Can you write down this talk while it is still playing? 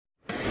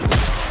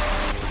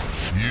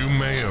You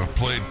may have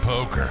played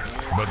poker,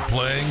 but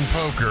playing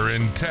poker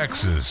in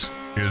Texas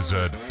is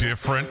a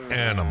different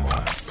animal.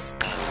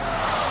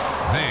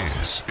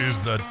 This is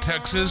the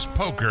Texas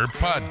Poker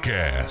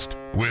Podcast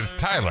with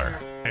Tyler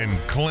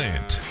and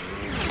Clint.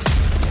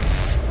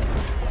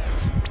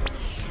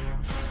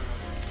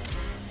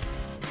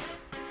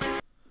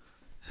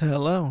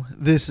 Hello,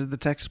 this is the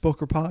Texas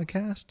Poker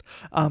Podcast.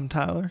 I'm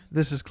Tyler.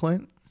 This is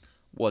Clint.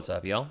 What's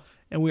up, y'all?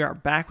 And we are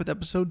back with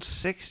episode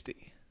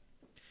 60.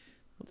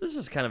 Well, this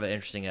is kind of an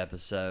interesting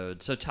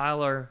episode. So,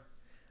 Tyler,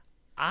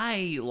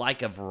 I like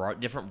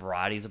different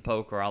varieties of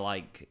poker. I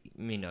like,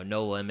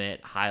 no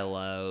limit,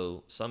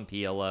 high-low, some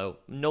PLO.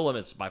 No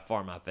limit's by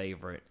far my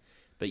favorite.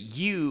 But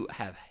you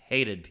have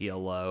hated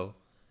PLO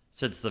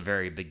since the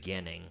very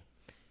beginning.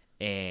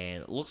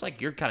 And it looks like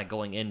you're kind of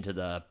going into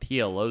the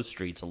PLO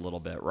streets a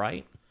little bit,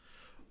 right?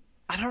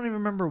 I don't even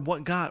remember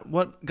what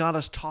got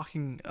us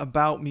talking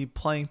about me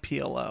playing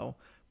PLO,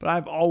 but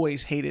I've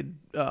always hated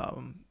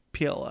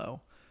PLO.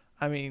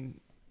 I mean,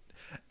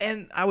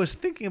 and I was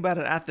thinking about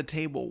it at the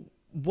table.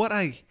 What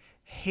I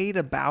hate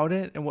about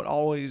it and what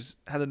always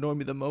had annoyed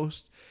me the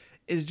most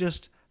is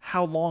just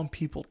how long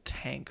people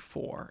tank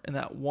for in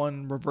that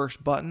one reverse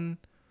button.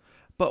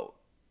 But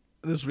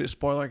this will be a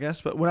spoiler, I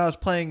guess. But when I was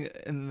playing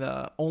in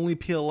the only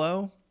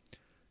PLO,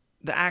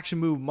 the action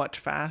moved much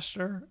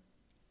faster,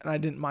 and I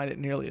didn't mind it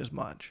nearly as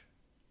much.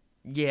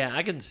 Yeah,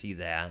 I can see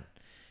that.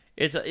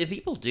 If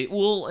people do,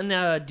 well,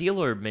 and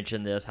Dealer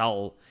mentioned this,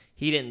 how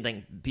he didn't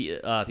think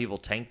people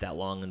tanked that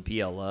long in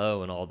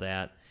PLO and all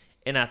that.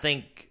 And I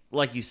think,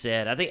 like you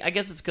said, I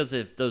guess it's because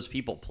if those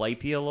people play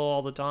PLO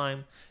all the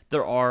time,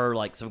 there are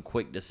like some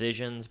quick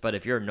decisions. But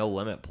if you're a no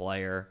limit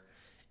player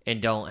and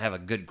don't have a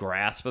good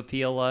grasp of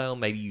PLO,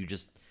 maybe you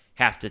just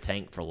have to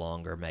tank for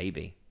longer.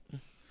 Maybe.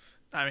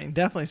 I mean,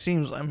 definitely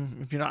seems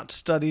if you're not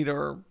studied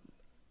or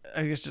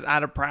I guess just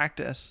out of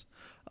practice.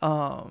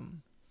 So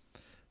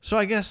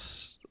I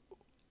guess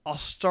I'll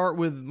start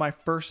with my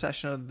first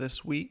session of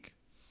this week.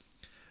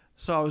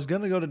 So I was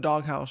going to go to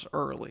Doghouse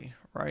early,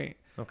 right?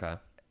 Okay.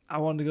 I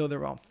wanted to go there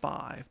around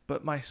 5,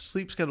 but my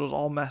sleep schedule was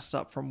all messed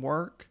up from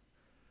work.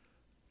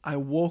 I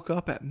woke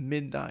up at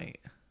midnight.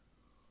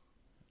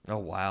 Oh,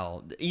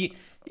 wow.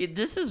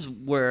 This is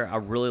where I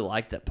really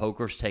like that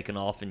poker's taken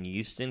off in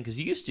Houston, because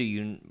used to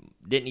you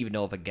didn't even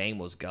know if a game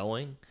was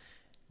going.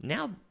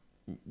 Now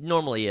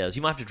normally is.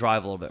 You might have to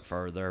drive a little bit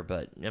further,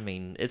 but I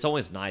mean, it's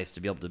always nice to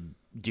be able to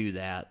do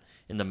that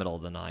in the middle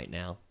of the night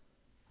now.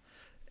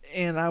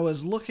 And I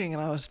was looking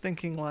and I was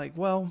thinking like,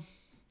 well,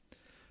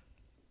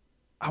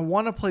 I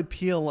want to play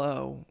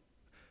PLO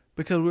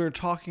because we were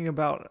talking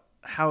about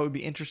how it would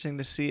be interesting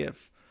to see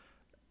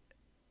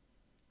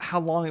how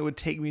long it would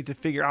take me to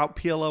figure out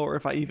PLO or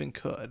if I even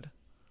could.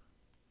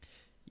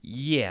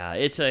 Yeah,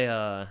 it's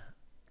a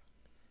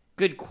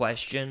good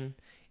question.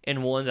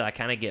 And one that I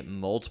kind of get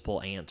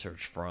multiple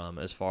answers from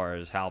as far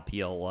as how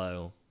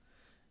PLO,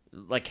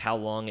 like how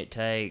long it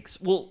takes.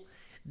 Well,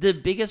 the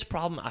biggest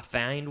problem I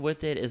find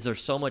with it is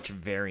there's so much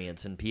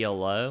variance in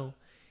PLO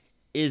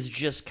is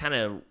just kind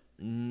of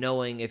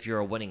knowing if you're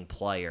a winning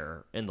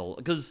player.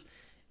 Because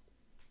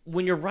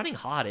when you're running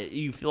hot,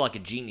 you feel like a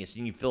genius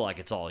and you feel like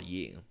it's all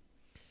you.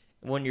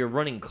 When you're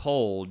running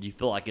cold, you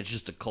feel like it's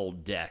just a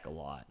cold deck a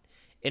lot.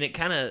 And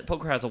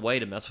poker has a way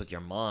to mess with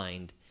your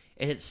mind.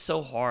 And it's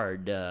so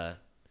hard to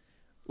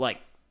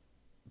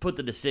put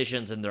the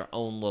decisions in their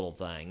own little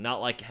thing.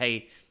 Not like,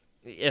 hey,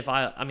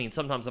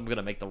 sometimes I'm going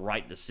to make the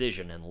right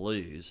decision and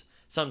lose.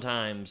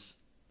 Sometimes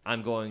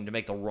I'm going to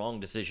make the wrong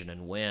decision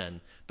and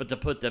win. But to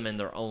put them in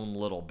their own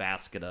little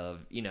basket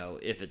of,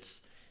 if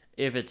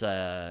it's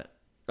a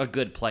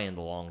good play in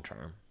the long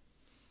term.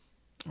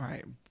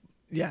 Right.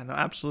 Yeah, no,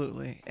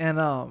 absolutely. And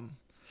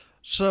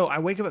so I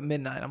wake up at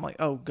midnight. I'm like,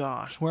 oh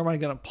gosh, where am I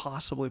going to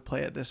possibly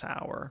play at this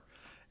hour?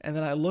 And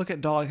then I look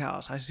at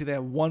Doghouse. I see they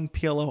have one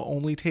PLO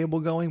only table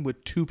going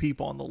with 2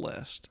 people on the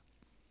list.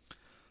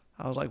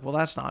 I was like, well,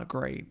 that's not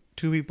great.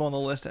 2 people on the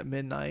list at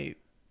midnight.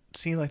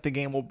 Seems like the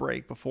game will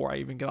break before I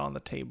even get on the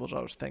tables, I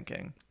was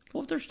thinking.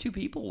 Well, if there's 2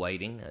 people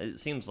waiting,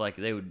 it seems like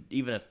they would,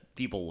 even if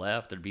people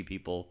left, there'd be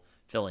people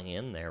filling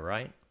in there,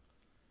 right?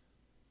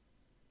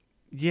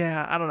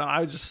 Yeah, I don't know.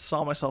 I just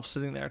saw myself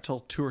sitting there till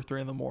 2 or 3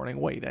 in the morning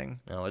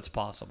waiting. No, it's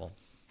possible.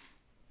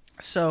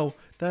 So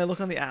then I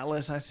look on the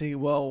Atlas and I see,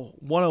 well,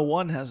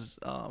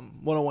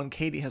 101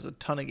 Katy has a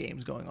ton of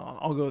games going on.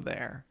 I'll go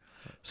there.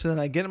 So then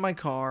I get in my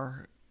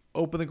car,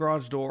 open the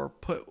garage door,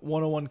 put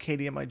 101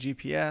 Katy in my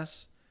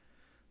GPS.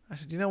 I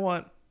said, you know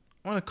what?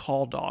 I'm going to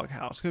call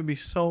Doghouse. It's going to be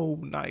so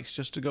nice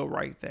just to go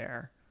right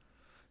there,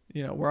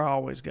 where I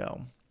always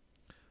go.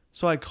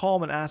 So I call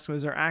them and ask them,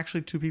 is there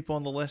actually 2 people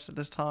on the list at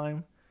this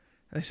time?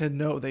 And they said,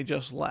 no, they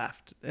just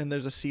left. And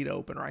there's a seat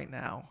open right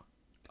now.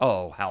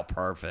 Oh, how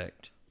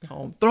perfect.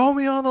 Throw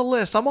me on the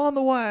list. I'm on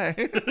the way.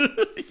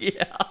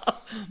 Yeah.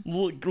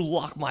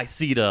 Lock my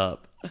seat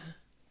up.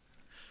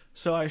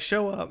 So I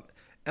show up,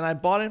 and I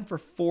bought in for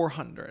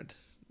 $400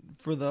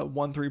 for the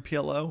 1-3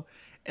 PLO.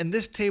 And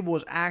this table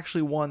was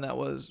actually one that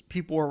was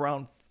people were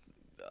around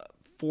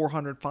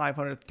 400,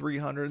 500,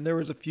 300, and there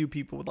was a few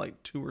people with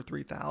like 2 or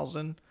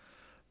 3,000,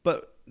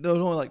 but there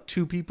was only like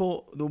 2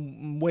 people. The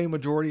way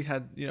majority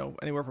had,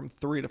 anywhere from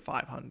 3 to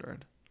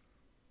 500.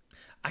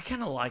 I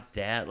kind of like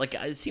that. Like,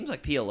 it seems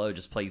like PLO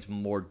just plays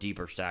more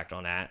deeper stacked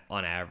on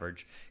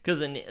average.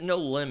 Because in No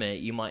Limit,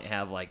 you might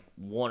have like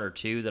 1 or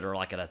 2 that are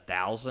like at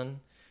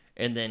 1,000,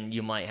 and then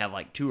you might have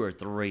like 2 or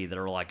 3 that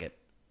are like at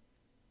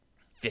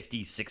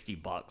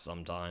 $50-$60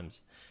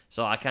 sometimes.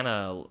 So I kind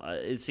of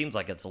it seems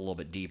like it's a little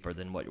bit deeper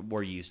than what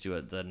we're used to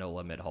at the No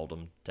Limit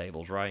Hold'em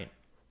tables, right?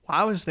 Well,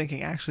 I was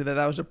thinking actually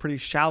that was a pretty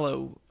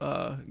shallow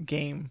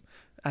game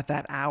at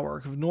that hour.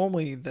 'Cause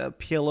normally the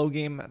PLO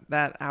game at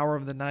that hour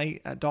of the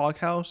night at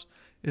Doghouse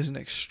is an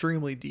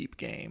extremely deep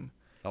game.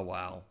 Oh,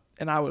 wow.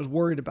 And I was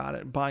worried about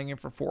it buying it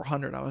for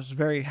 400. I was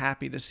very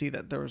happy to see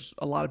that there was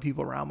a lot of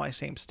people around my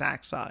same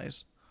stack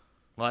size.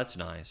 Well, that's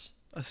nice.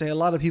 I say a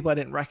lot of people I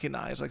didn't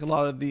recognize, like a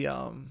lot of the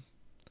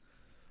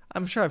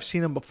I'm sure I've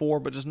seen them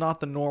before, but just not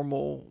the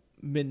normal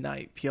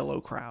midnight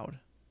PLO crowd.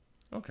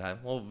 Okay,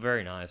 well,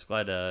 very nice.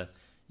 Glad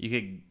you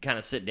could kind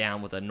of sit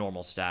down with a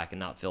normal stack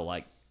and not feel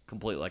like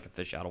completely like a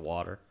fish out of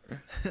water.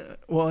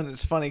 Well, and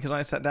it's funny because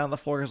when I sat down on the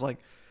floor, it was like,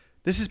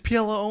 this is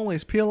PLO only.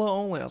 It's PLO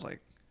only. I was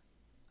like,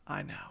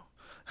 I know.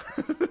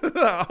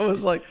 I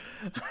was like,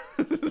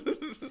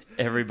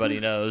 Everybody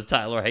knows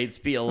Tyler hates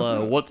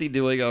PLO. What's he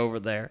doing over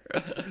there?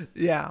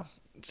 yeah.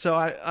 So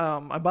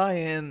I buy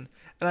in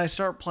and I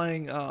start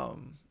playing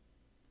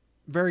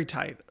very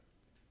tight.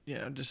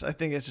 I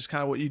think it's just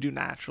kind of what you do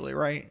naturally,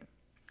 right?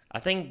 I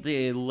think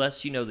the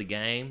less you know the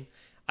game,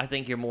 I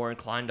think you're more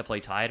inclined to play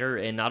tighter.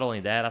 And not only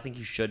that, I think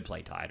you should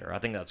play tighter. I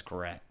think that's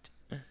correct.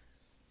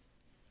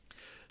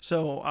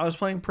 So I was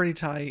playing pretty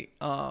tight.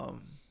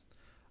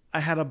 I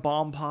had a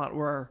bomb pot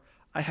where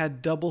I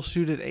had double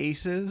suited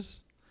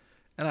aces,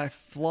 and I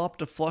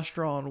flopped a flush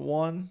draw on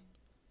one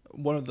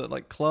of the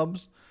like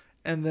clubs,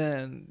 and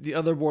then the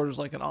other board was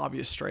like an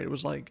obvious straight. It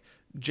was like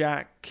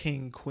Jack,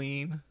 King,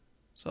 Queen.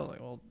 So I was like,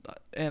 well,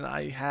 and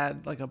I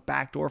had like a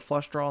backdoor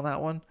flush draw on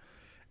that one,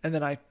 and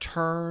then I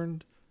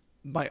turned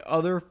my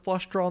other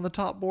flush draw on the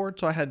top board,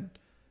 so I had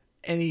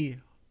any.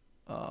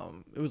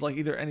 It was like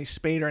either any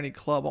spade or any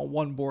club on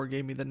one board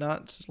gave me the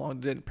nuts as long as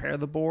it didn't pair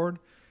the board.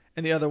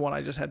 And the other one,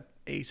 I just had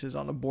aces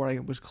on the board I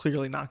was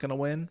clearly not going to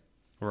win.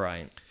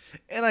 Right.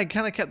 And I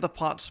kind of kept the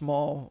pot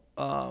small.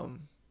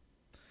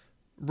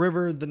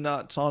 Rivered the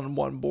nuts on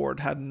one board,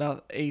 had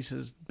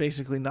aces,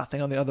 basically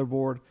nothing on the other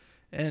board,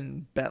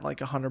 and bet like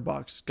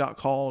 $100. Got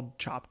called,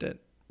 chopped it.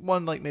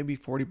 Won like maybe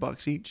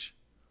 $40 each.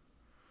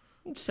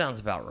 Sounds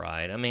about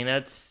right. I mean,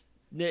 it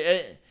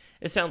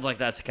sounds like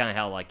that's kind of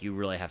how like you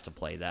really have to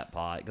play that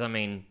pot. Because I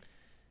mean,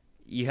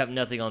 you have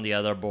nothing on the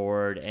other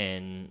board,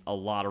 and a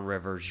lot of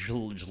rivers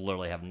you just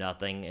literally have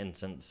nothing. And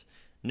since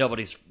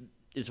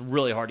it's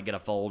really hard to get a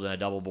fold in a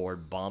double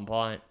board bomb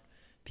pot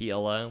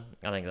PLO.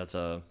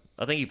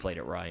 I think you played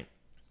it right.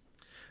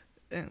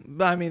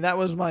 But I mean, that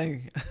was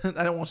my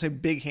I don't want to say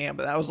big hand,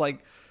 but that was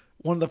like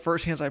one of the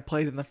first hands I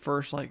played in the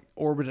first like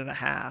orbit and a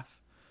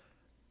half.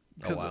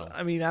 Oh, wow.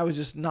 I mean, I was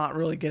just not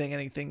really getting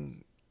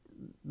anything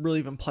really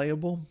even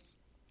playable.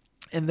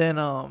 And then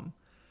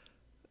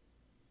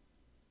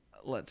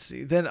let's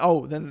see. Then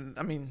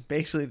I mean,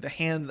 basically the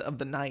hand of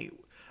the night.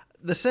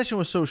 The session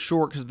was so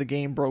short because the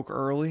game broke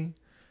early.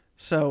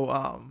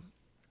 So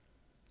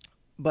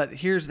but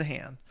here's the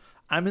hand.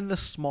 I'm in the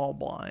small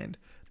blind.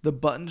 The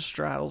button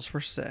straddles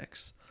for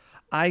 6.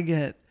 I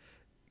get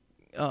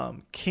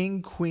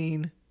King,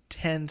 Queen,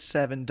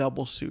 10-7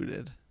 double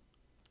suited.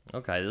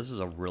 Okay, this is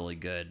a really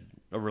good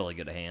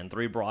hand.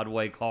 3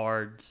 Broadway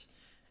cards,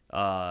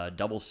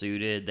 double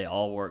suited. They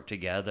all work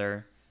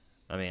together.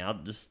 I mean,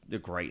 just a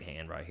great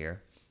hand right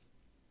here.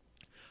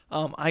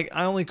 I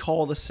only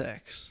call the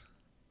 6.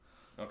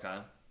 Okay.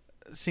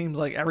 It seems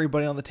like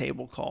everybody on the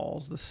table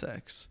calls the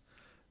 6.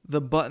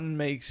 The button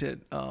makes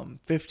it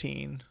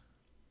 15.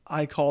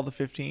 I call the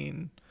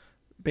 15.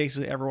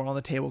 Basically, everyone on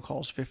the table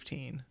calls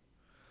 15.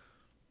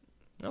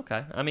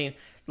 Okay. I mean,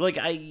 like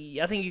I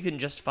think you can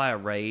justify a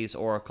raise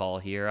or a call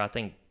here. I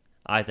think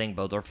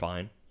both are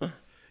fine.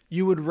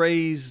 You would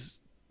raise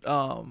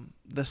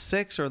the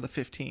 6 or the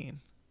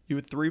 15? You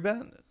would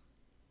 3-bet?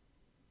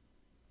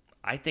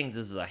 I think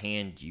this is a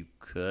hand you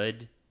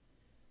could.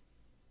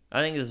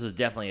 I think this is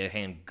definitely a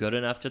hand good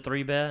enough to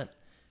 3-bet,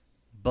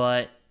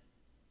 but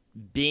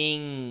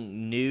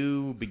being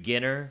new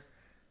beginner,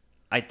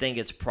 I think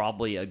it's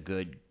probably a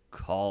good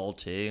call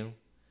too.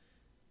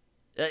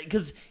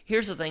 Because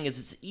here's the thing: is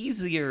it's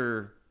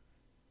easier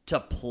to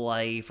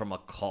play from a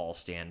call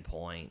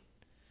standpoint.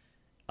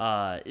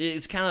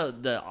 It's kind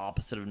of the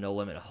opposite of No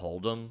Limit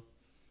Hold'em.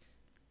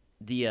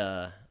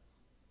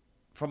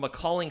 From a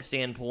calling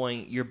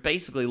standpoint, you're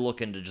basically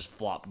looking to just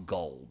flop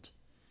gold.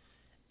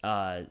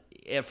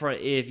 If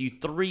you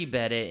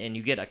 3-bet it and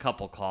you get a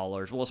couple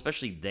callers, well,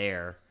 especially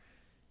there.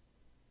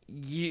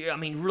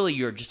 Really,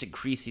 you're just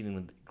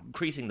increasing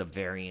the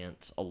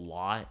variance a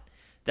lot.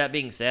 That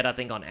being said, I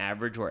think on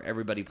average, where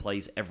everybody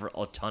plays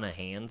a ton of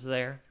hands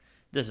there,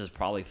 this is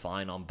probably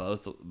fine on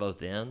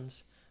both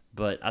ends.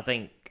 But I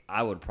think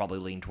I would probably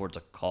lean towards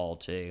a call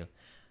too.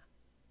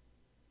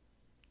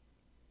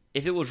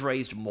 If it was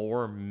raised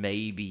more,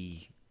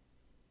 maybe.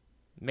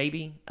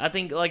 I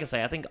think, like I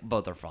say, I think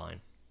both are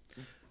fine.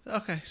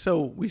 Okay,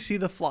 so we see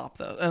the flop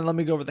though, and let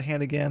me go over the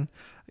hand again.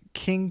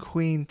 King,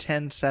 Queen,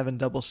 10, 7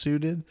 double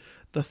suited.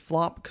 The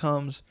flop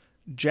comes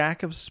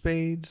Jack of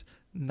spades,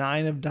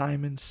 9 of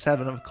diamonds,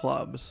 7 of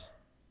clubs.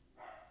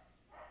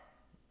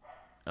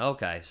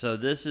 Okay, so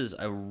this is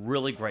a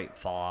really great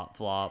flop.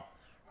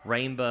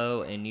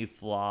 Rainbow, and you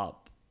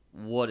flop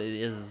what it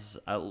is.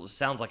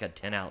 Sounds like a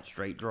 10-out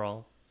straight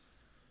draw.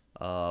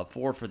 4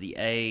 for the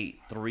 8,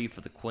 3 for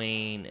the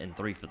queen, and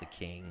 3 for the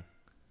king.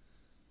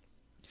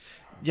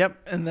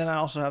 Yep, and then I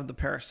also have the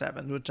pair of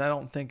 7, which I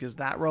don't think is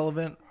that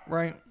relevant,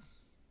 right?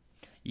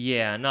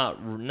 Yeah, not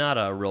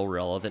a real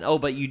relevant. Oh,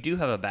 but you do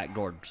have a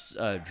backdoor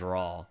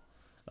draw,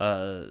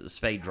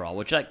 spade draw,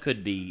 which that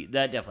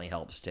definitely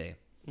helps too.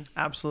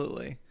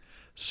 Absolutely.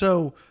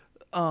 So,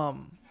 I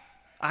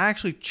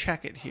actually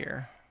check it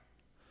here.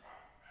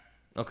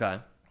 Okay.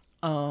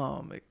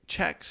 It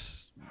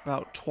checks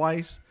about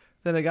twice.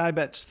 Then a guy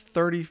bets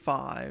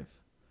 35.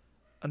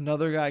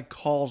 Another guy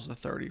calls the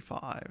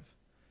 35.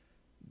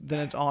 Then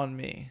it's on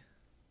me.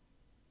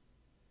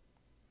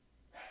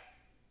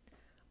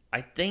 I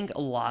think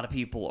a lot of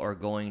people are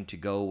going to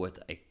go with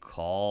a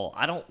call.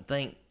 I don't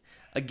think,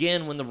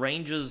 again, when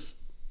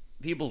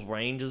people's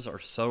ranges are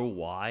so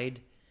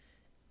wide,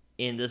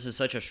 and this is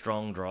such a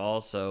strong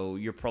draw, so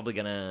you're probably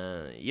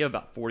you have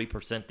about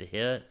 40% to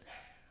hit.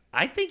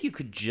 I think you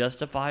could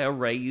justify a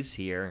raise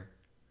here.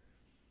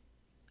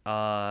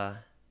 I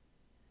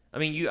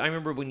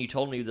remember when you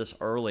told me this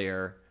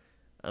earlier,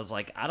 I was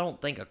like, I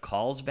don't think a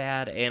call's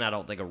bad, and I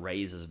don't think a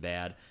raise is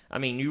bad. I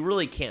mean, you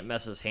really can't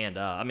mess this hand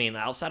up. I mean,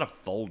 outside of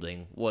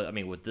folding,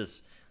 with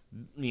this,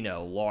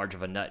 large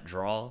of a nut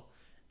draw,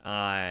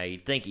 I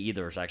think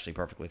either is actually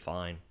perfectly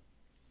fine.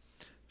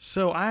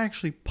 So I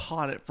actually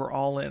pot it for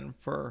all in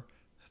for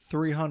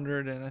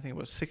 300 and I think it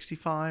was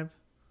 65.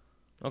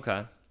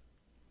 Okay.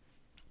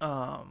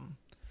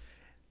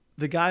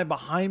 The guy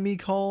behind me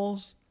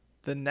calls.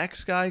 The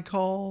next guy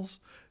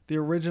calls. The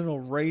original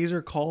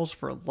raiser calls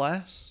for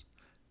less.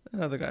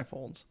 Another guy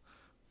folds.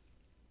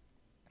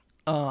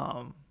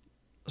 So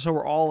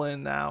we're all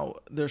in now.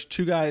 There's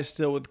 2 guys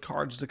still with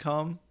cards to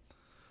come.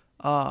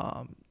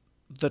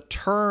 The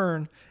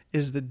turn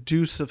is the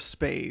deuce of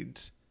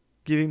spades,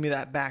 giving me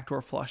that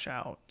backdoor flush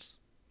out.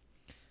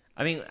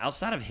 I mean,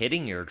 outside of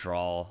hitting your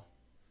draw,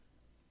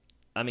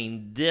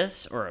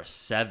 this or a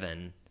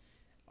 7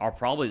 are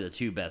probably the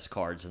 2 best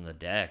cards in the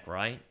deck,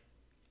 right?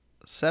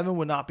 7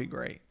 would not be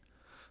great.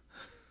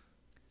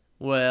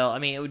 Well,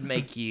 it would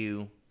make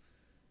you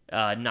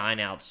 9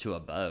 outs to a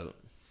boat.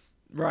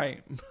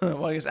 Right.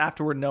 Well, I guess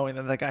afterward knowing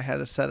that guy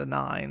had a set of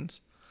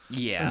 9s.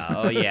 Yeah.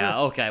 Oh, yeah.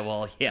 Okay.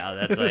 Well, yeah.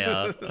 That's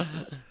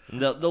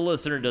the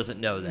listener doesn't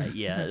know that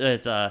yet.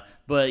 It's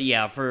but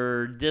yeah,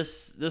 for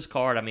this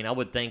card, I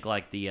would think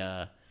like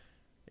this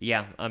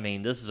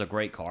is a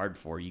great card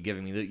for you,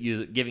 giving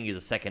you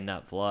the second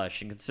nut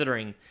flush, and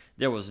considering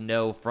there was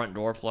no front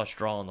door flush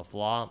draw on the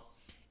flop,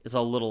 it's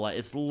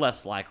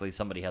less likely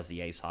somebody has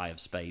the ace high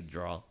of spade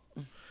draw.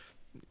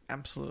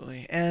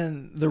 Absolutely.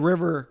 And the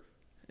river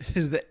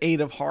is the 8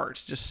 of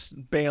hearts,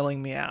 just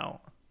bailing me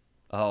out.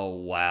 Oh,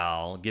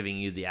 wow. Giving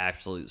you the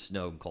absolute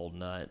snow cold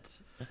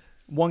nuts.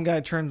 One guy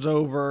turns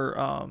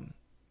over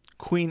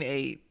queen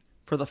 8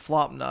 for the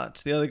flop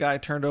nuts. The other guy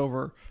turned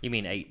over... You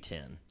mean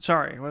 8-10.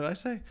 Sorry, what did I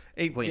say?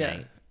 Queen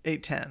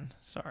 8. 8-10,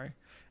 sorry.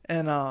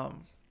 And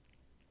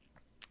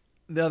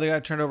the other guy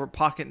turned over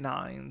pocket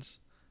 9s,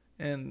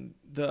 and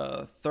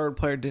the third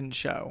player didn't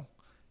show.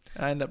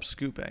 I ended up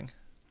scooping.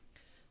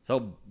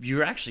 So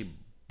you're actually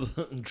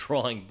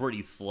drawing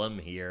pretty slim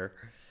here,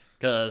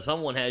 because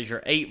someone has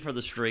your 8 for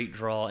the straight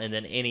draw, and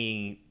then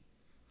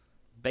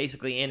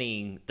basically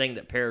anything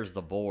that pairs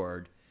the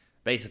board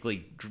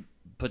basically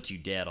puts you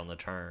dead on the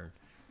turn.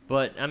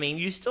 But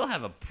you still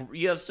have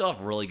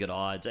really good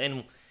odds,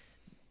 and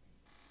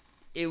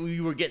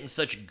you were getting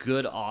such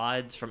good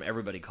odds from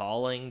everybody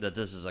calling that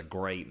this is a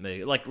great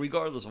move. Like,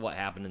 regardless of what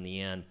happened in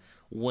the end,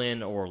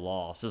 win or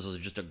loss, this was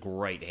just a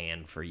great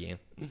hand for you.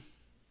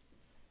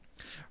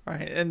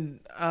 Right, and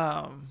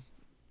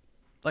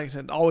like I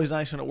said, always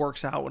nice when it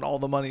works out when all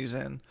the money's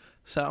in.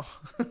 So.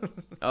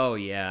 Oh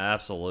yeah,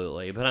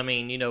 absolutely. But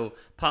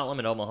pot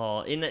limit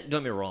Omaha. Don't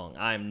get me wrong,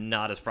 I'm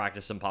not as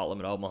practiced in pot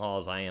limit Omaha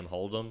as I am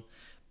Hold'em.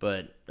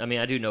 But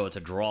I do know it's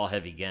a draw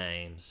heavy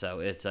game,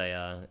 so it's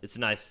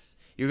nice.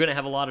 You're gonna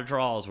have a lot of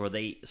draws where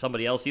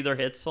somebody else either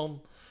hits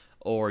them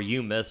or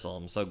you miss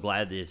them. So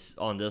glad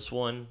on this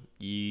one,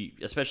 you,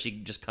 especially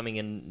just coming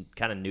in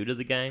kind of new to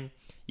the game,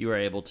 you were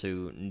able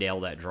to nail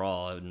that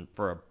draw and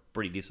for a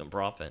pretty decent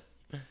profit.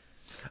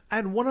 I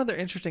had one other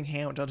interesting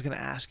hand which I was going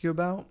to ask you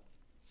about.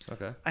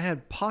 Okay. I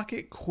had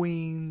pocket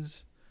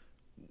queens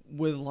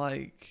with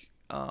kind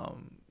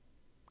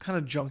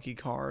of junky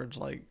cards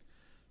like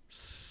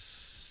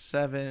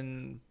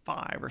 7-5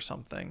 or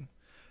something,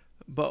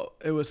 but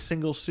it was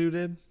single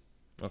suited.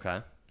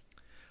 Okay.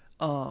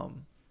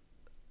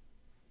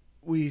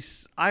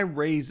 I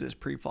raised this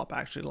pre-flop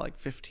actually to like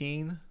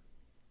 15,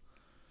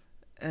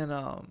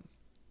 and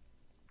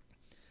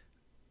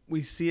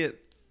we see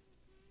it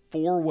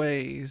 4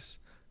 ways.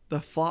 The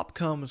flop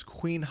comes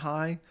queen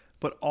high,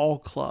 but all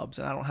clubs,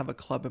 and I don't have a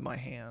club in my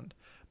hand.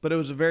 But it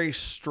was a very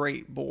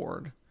straight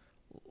board,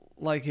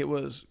 like it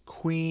was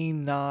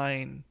queen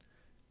 9,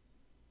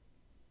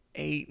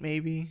 8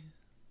 maybe.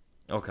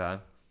 Okay.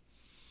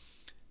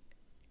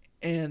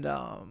 And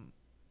I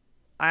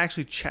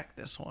actually checked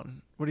this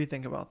one. What do you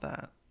think about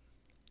that?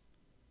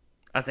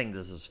 I think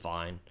this is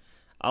fine.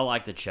 I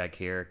like the check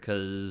here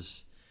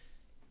because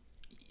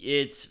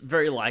it's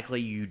very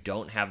likely you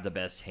don't have the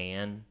best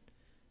hand.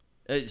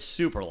 It's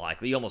super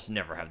likely. You almost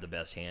never have the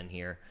best hand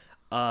here.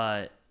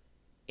 And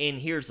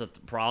here's the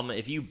problem.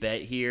 If you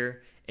bet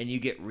here and you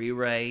get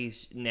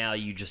re-raised, now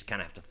you just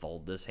kind of have to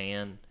fold this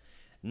hand.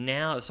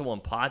 Now, if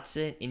someone pots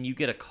it and you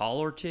get a call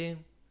or two,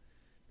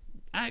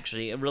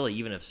 actually, really,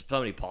 even if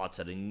somebody pots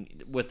it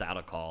and without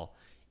a call,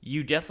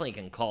 you definitely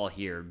can call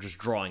here just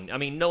drawing. I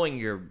mean, knowing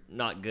you're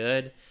not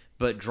good,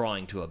 but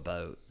drawing to a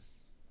boat.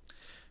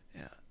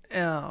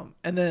 Yeah.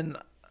 And then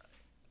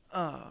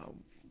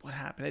what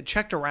happened? It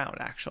checked around,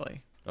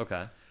 actually.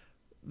 Okay.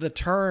 The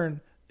turn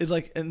is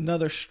like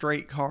another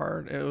straight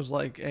card. It was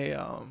like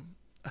a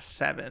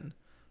 7.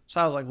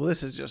 So I was like, well,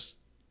 this is just,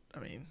 I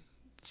mean,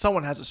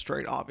 someone has a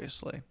straight,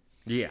 obviously.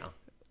 Yeah.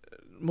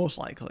 Most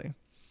likely.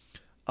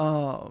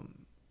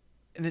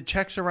 And it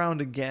checks around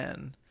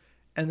again.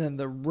 And then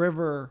the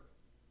river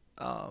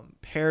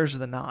pairs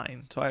the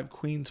 9. So I have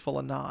queens full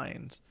of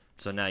 9s.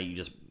 So now you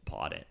just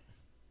pot it.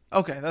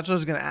 Okay, that's what I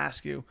was going to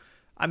ask you.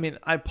 I mean,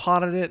 I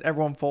potted it,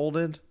 everyone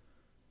folded,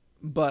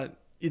 but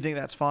you think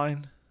that's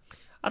fine?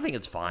 I think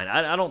it's fine.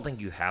 I don't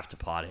think you have to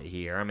pot it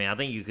here. I mean, I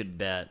think you could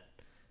bet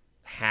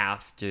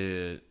half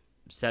to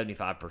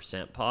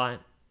 75% pot,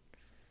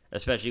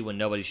 especially when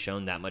nobody's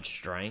shown that much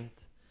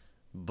strength.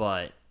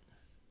 But,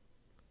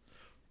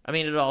 I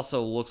mean, it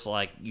also looks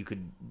like you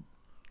could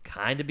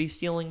kind of be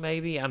stealing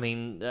maybe. I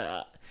mean,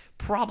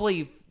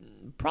 probably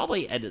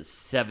at a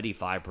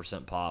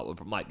 75%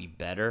 pot might be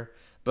better.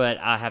 But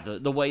I have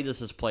the way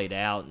this is played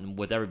out, and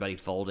with everybody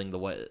folding the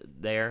way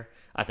there,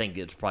 I think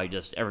it's probably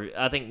just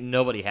I think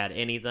nobody had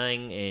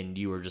anything, and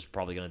you were just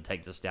probably going to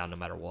take this down no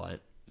matter what.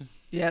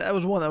 Yeah, that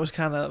was one that was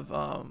kind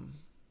of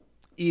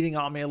eating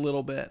on me a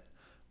little bit.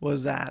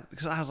 Was that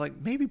because I was like,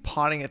 maybe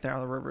potting it there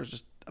on the river is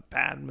just a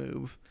bad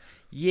move.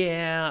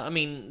 Yeah, I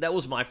mean that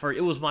was my first.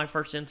 It was my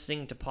first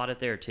instinct to pot it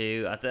there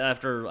too.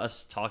 After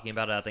us talking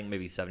about it, I think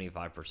maybe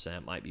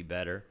 75% might be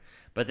better.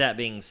 But that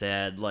being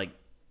said, like.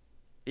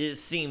 It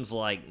seems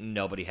like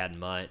nobody had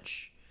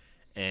much,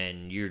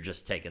 and you're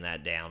just taking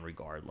that down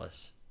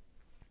regardless.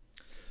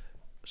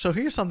 So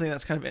here's something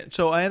that's kind of it.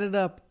 So I ended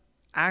up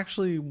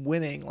actually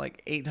winning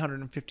like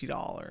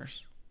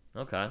 $850.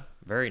 Okay,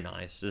 very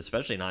nice.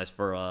 Especially nice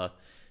for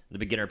the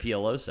beginner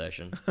PLO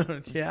session.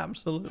 Yeah,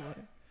 absolutely.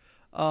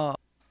 And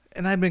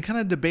I've been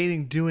kind of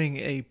debating doing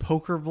a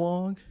poker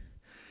vlog,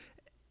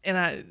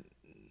 and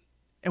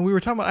we were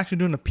talking about actually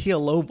doing a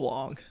PLO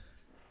vlog.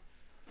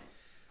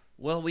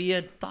 Well, we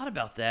had thought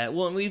about that.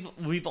 Well,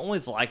 we've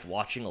always liked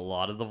watching a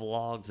lot of the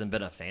vlogs and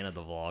been a fan of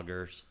the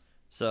vloggers.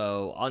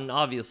 So,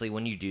 obviously,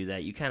 when you do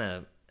that, you kind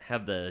of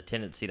have the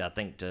tendency to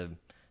think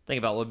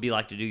about what it'd be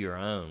like to do your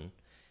own.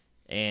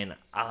 And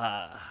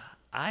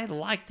I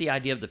like the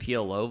idea of the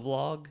PLO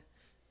vlog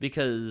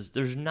because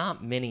there's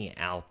not many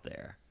out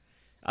there.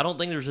 I don't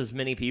think there's as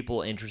many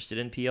people interested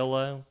in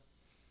PLO.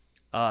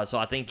 So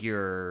I think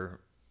you're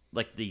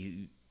like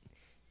the...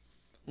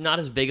 not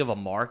as big of a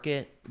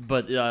market,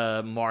 but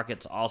the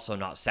market's also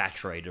not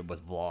saturated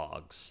with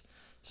vlogs.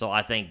 So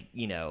I think,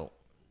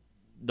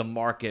 the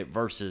market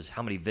versus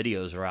how many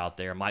videos are out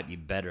there might be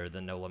better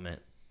than No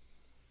Limit.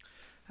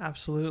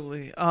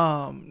 Absolutely.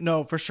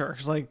 No, for sure.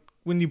 Because, like,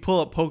 when you pull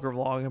up poker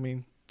vlog, I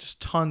mean, just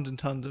tons and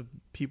tons of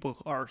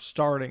people are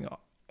starting.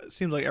 It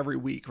seems like every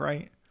week,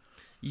 right?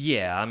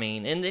 Yeah, I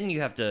mean, and then you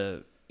have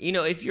to,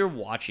 if you're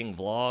watching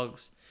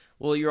vlogs...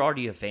 well, you're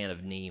already a fan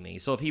of Nemi,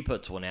 so if he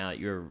puts one out,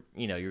 you're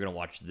gonna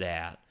watch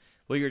that.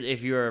 Well,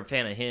 if you're a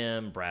fan of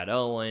him, Brad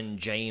Owen,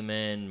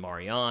 Jamin,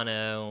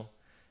 Mariano,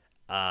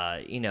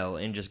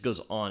 and just goes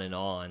on and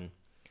on.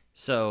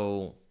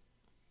 So,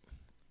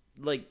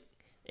 like,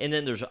 and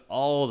then there's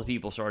all the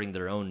people starting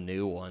their own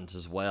new ones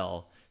as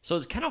well. So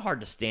it's kind of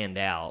hard to stand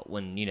out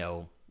when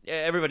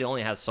everybody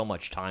only has so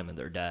much time in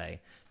their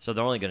day, so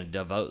they're only going to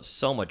devote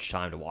so much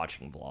time to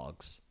watching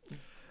vlogs.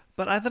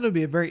 But I thought it would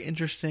be a very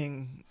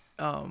interesting.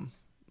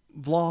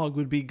 Vlog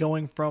would be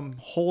going from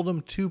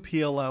Hold'em to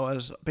PLO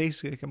as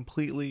basically a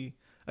complete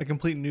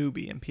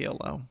newbie in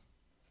PLO.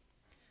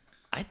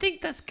 I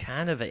think that's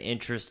kind of an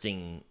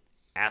interesting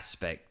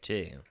aspect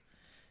too.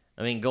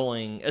 I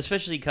mean,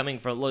 especially coming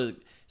from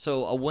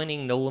so a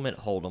winning No Limit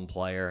Hold'em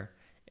player,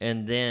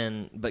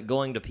 but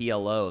going to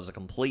PLO as a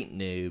complete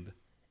noob,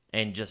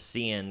 and just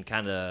seeing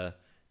kind of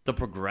the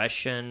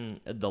progression,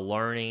 the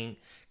learning,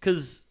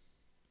 because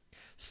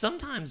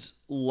sometimes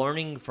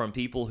learning from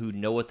people who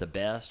know it the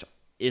best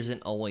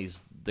isn't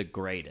always the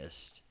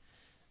greatest.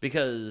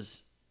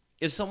 Because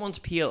if someone's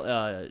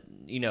 15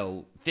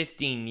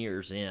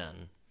 years in,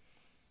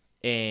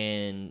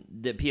 and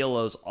the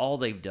PLO's all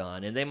they've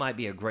done, and they might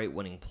be a great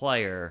winning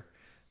player,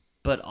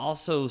 but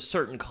also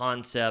certain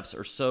concepts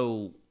are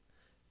so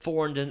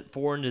foreign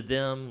to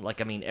them.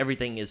 Like, I mean,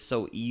 everything is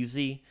so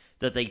easy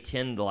that they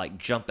tend to like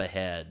jump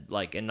ahead,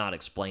 like, and not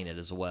explain it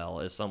as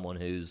well as someone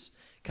who's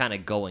kind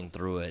of going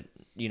through it,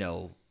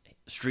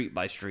 street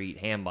by street,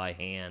 hand by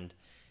hand,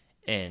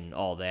 and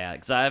all that.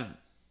 Because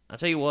I'll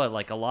tell you what,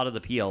 like, a lot of the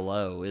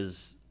PLO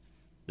is,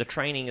 the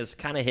training is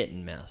kind of hit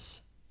and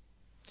miss.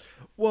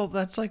 Well,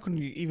 that's like when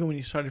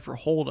you study for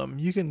Hold'em,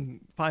 you can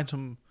find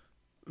some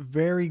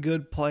very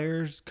good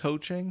players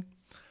coaching,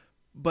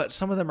 but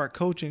some of them are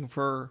coaching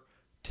for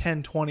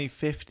 10, 20,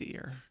 50,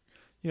 or,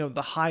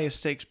 the highest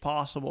stakes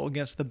possible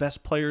against the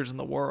best players in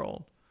the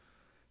world.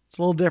 It's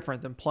a little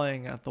different than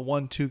playing at the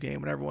 1-2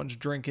 game when everyone's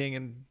drinking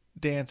and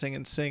dancing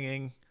and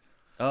singing.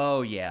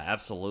 Oh, yeah,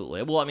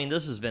 absolutely. Well, I mean,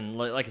 this has been,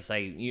 like I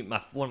say,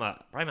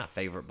 probably my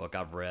favorite book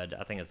I've read,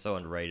 I think it's so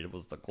underrated,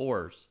 was The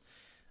Course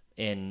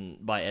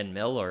by Ed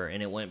Miller,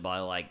 and it went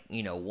by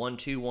 1,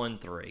 2, 1,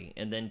 3,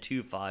 and then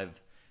 2,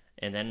 5,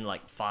 and then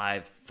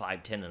 5,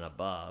 5, 10, and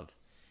above.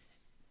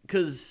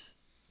 Because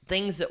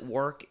things that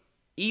work,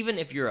 even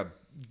if you're a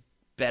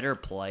better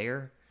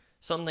player,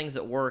 some things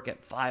that work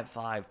at 5,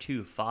 5,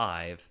 2,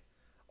 5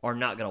 are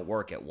not going to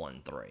work at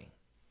 1, 3.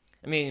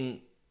 I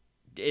mean,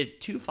 at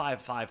 2,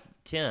 5, 5,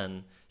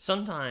 10,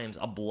 sometimes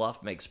a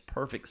bluff makes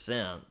perfect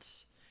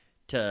sense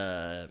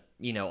to,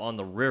 on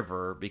the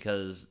river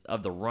because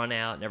of the run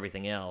out and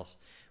everything else.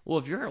 Well,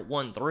 if you're at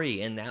 1,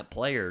 3 and that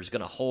player is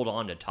going to hold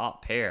on to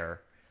top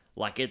pair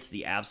like it's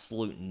the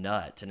absolute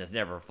nuts and is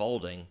never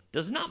folding,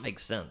 does not make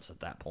sense at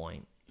that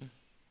point.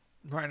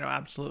 Right, no,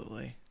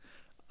 absolutely.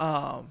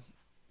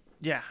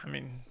 Yeah, I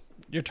mean,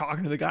 you're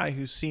talking to the guy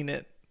who's seen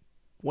it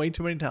way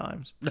too many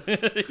times.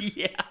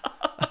 Yeah.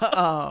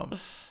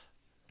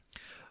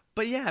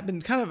 But yeah, I've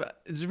been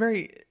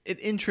it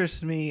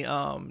interests me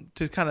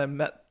to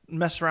kind of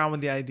mess around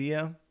with the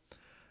idea.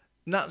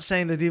 Not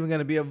saying there's even going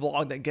to be a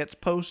vlog that gets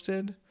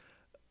posted,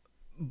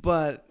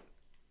 but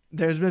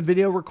there's been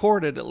video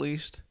recorded at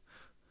least.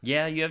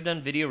 Yeah, you have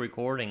done video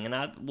recording, and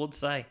I would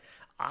say,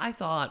 I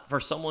thought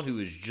for someone who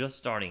is just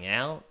starting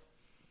out,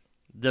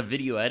 the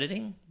video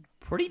editing,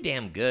 pretty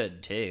damn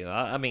good too.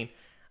 I mean,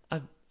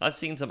 I've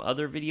seen some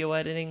other video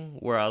editing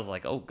where I was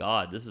like, oh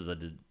God, this is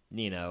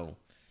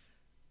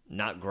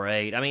not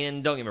great. I mean,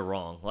 and don't get me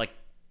wrong, like,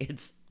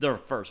 it's their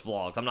first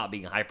vlogs. I'm not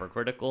being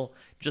hypercritical.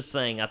 Just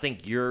saying, I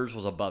think yours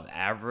was above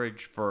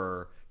average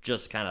for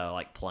just kind of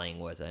like playing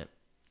with it.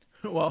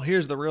 Well,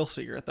 here's the real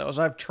secret, though, is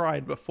I've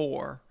tried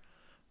before.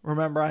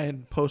 Remember, I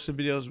had posted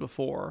videos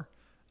before.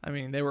 I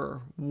mean, they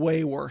were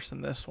way worse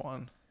than this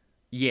one.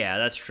 Yeah,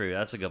 that's true.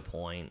 That's a good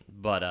point.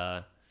 But,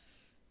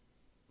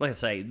 like I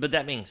say, but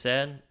that being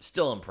said,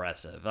 still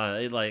impressive.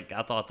 I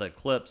thought the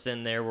clips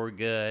in there were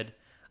good.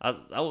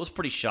 I was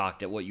pretty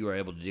shocked at what you were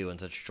able to do in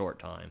such a short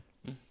time.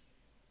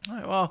 All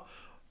right, well,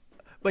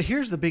 but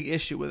here's the big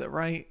issue with it,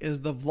 right?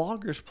 Is the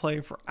vloggers play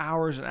for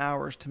hours and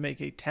hours to make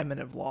a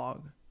 10-minute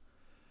vlog.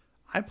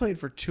 I played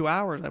for 2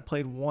 hours. I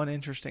played one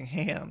interesting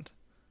hand.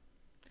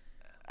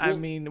 Well, I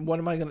mean, what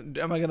am I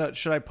gonna?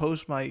 Should I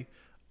post a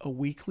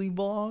weekly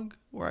vlog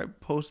where I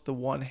post the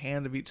one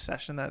hand of each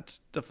session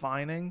that's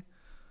defining?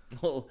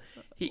 Well,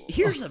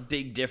 here's a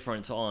big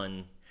difference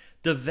on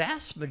the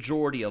vast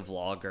majority of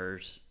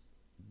vloggers.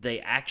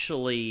 They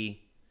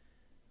actually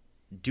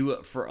do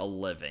it for a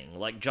living.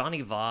 Like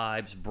Johnny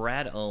Vibes,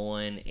 Brad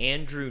Owen,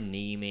 Andrew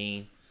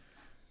Neeme,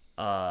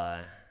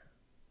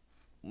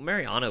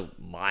 Mariano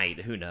might.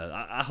 Who knows?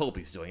 I hope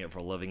he's doing it for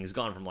a living. He's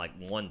gone from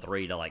 1-3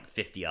 to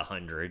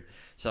 50-100.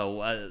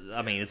 So,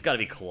 I mean, it's got to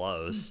be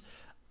close.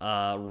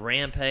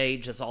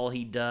 Rampage, that's all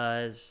he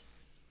does.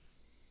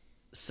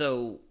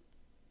 So,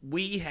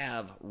 we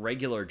have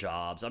regular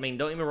jobs. I mean,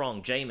 don't get me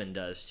wrong, Jamin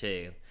does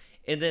too.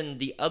 And then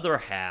the other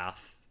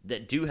half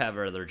that do have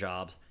other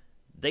jobs,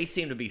 they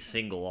seem to be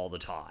single all the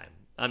time.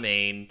 I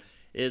mean,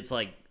 it's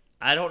like,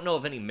 I don't know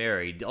of any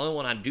married. The only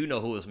one I do know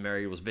who was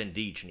married was Ben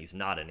Deitch, and he's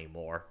not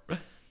anymore.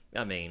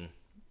 I mean,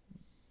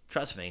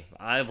 trust me,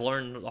 I've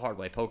learned the hard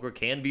way. Poker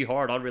can be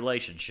hard on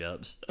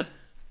relationships.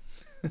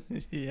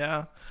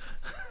 Yeah.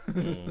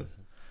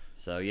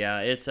 So, yeah,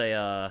 it's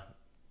a...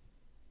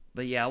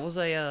 but, yeah, it was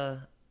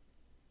a...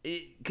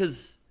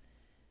 Because...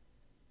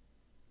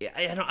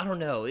 I don't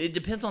know. It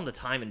depends on the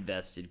time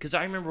invested. Because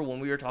I remember when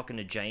we were talking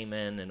to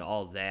Jamin and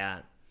all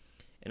that,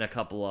 and a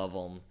couple of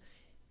them,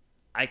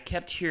 I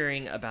kept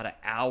hearing about an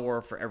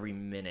hour for every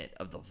minute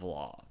of the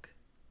vlog.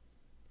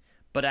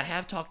 But I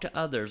have talked to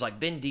others, like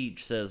Ben Deitch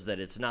says that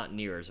it's not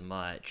near as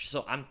much.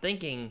 So I'm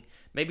thinking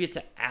maybe it's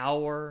an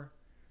hour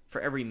for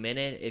every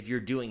minute if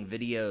you're doing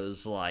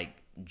videos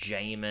like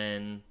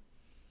Jamin,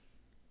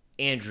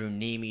 Andrew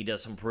Neeme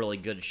does some really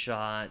good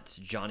shots,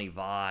 Johnny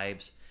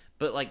Vibes.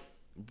 But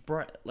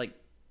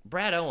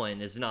Brad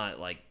Owen is not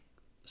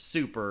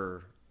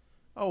super...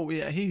 Oh,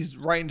 yeah, he's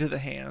right into the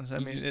hands. I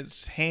mean,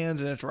 it's hands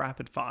and it's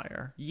rapid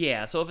fire.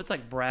 Yeah, so if it's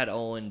like Brad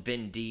Owen,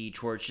 Ben Deitch,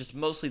 where it's just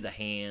mostly the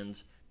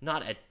hands,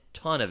 not a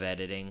ton of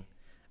editing,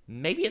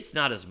 maybe it's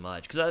not as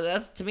much, because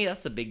that's, to me,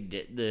 that's the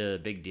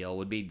big deal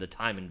would be the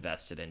time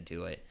invested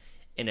into it,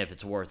 and if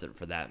it's worth it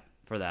for that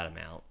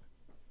amount.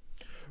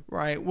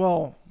 Right.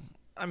 Well,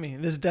 I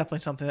mean, this is definitely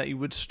something that you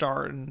would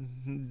start,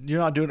 and you're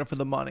not doing it for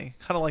the money.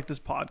 Kind of like this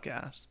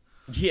podcast.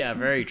 Yeah,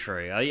 very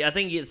true. I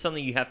think it's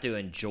something you have to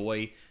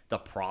enjoy the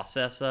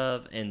process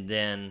of, and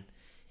then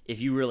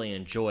if you really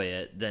enjoy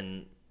it,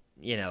 then,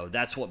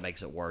 that's what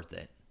makes it worth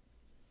it.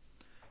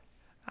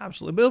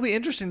 Absolutely. But it'll be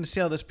interesting to see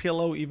how this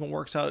PLO even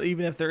works out,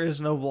 even if there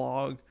is no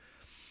vlog.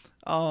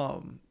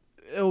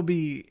 It'll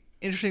be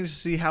interesting to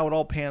see how it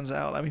all pans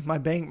out. I mean, my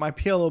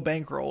PLO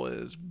bankroll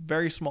is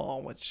very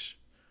small, which,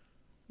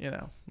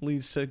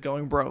 leads to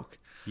going broke.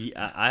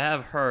 Yeah, I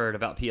have heard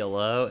about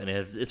PLO, and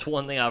if it's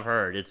one thing I've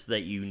heard, it's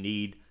that you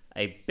need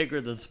a bigger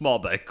than small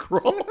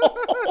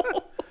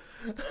bankroll.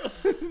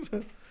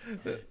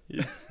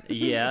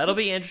 Yeah, it'll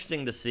be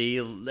interesting to see.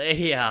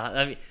 Yeah,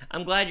 I mean,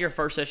 I'm glad your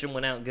first session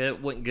went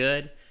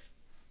good.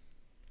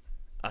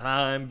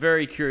 I'm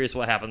very curious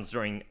what happens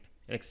during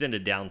an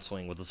extended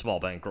downswing with a small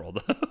bankroll,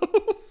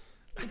 though.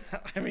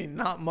 I mean,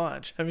 not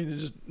much. I mean,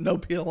 there's just no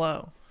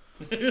PLO.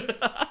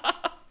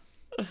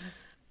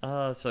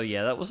 So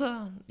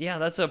yeah,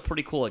 that's a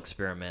pretty cool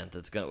experiment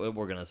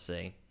we're gonna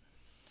see.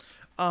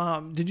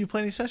 Did you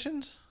play any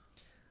sessions?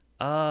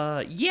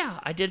 Yeah,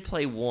 I did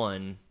play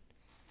one.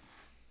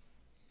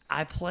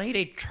 I played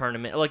a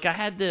tournament. Like, I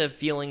had the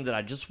feeling that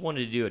I just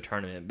wanted to do a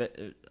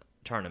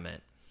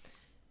tournament.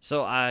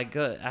 So I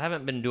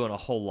haven't been doing a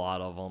whole lot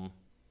of them.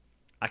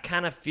 I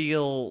kind of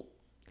feel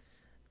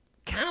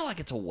like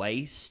it's a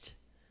waste,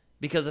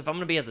 because if I'm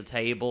going to be at the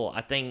table,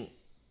 I think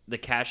the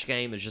cash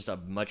game is just a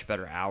much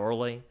better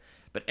hourly.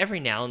 But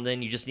every now and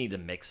then, you just need to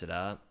mix it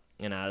up.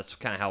 That's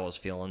kind of how I was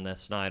feeling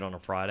this night on a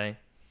Friday.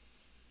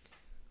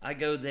 I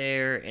go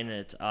there, and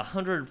it's a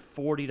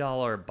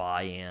 $140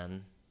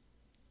 buy-in.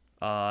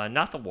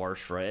 Not the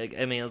worst rate.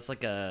 I mean, it's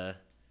like a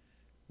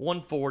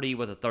 $140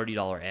 with a $30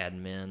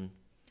 admin.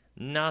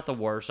 Not the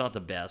worst, not the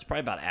best.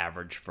 Probably about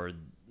average for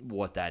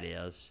what that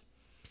is.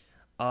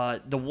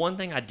 The one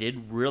thing I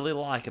did really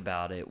like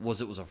about it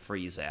was a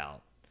freeze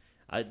out.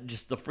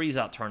 The freeze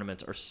out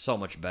tournaments are so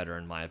much better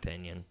in my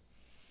opinion.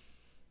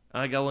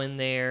 I go in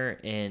there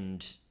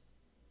and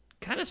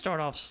kind of start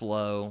off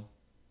slow.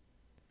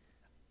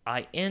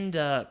 I end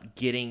up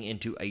getting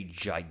into a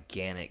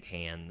gigantic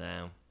hand,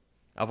 though.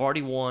 I've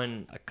already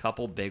won a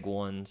couple big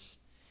ones.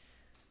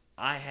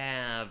 I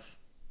have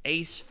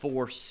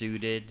ace-4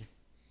 suited.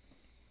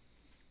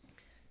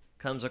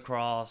 Comes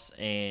across,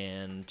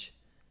 and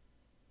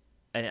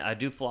I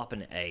do flop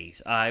an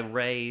ace. I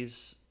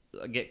raise,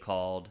 get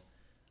called,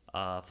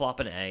 flop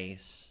an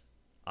ace.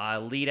 I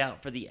lead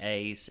out for the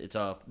ace.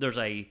 I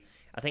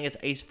think it's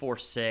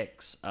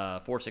ace-4-6,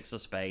 4-6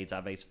 of spades. I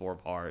have ace-4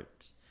 of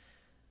hearts.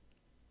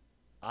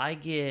 I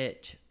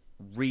get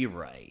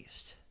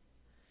re-raised.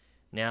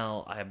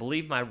 Now, I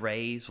believe my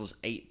raise was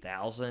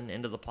 8,000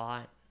 into the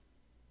pot.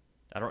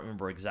 I don't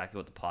remember exactly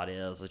what the pot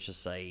is. Let's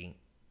just say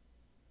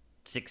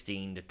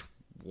 16 to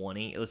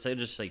 20. Let's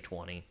just say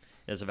 20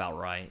 is about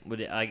right.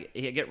 I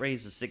get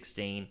raised to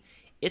 16.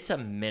 It's a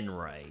min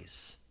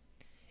raise.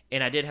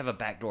 And I did have a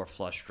backdoor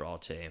flush draw,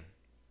 too.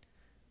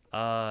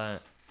 I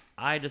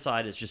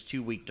decided it's just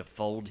too weak to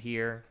fold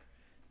here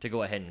to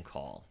go ahead and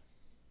call.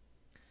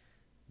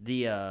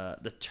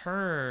 The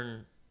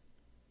turn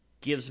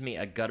gives me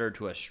a gutter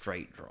to a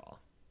straight draw.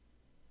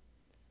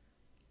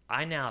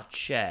 I now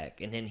check,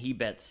 and then he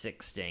bets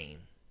 16.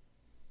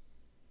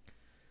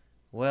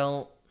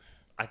 Well,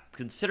 I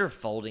consider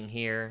folding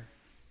here,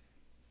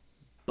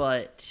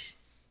 but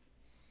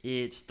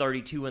it's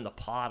 32 in the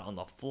pot on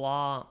the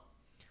flop.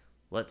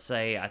 Let's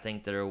say I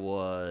think there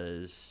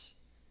was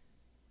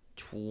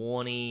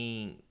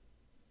 20,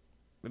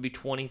 maybe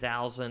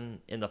 20,000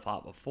 in the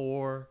pot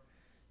before.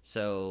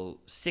 So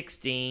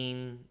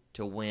 16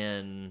 to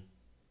win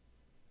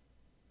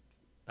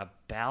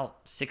about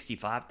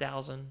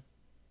 65,000.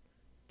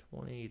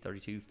 20,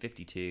 32,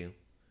 52.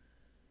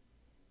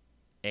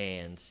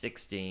 And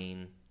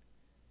 16,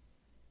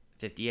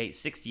 58,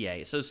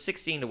 68. So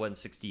 16 to win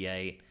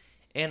 68.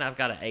 And I've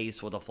got an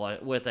ace with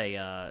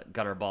a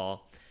gutter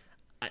ball.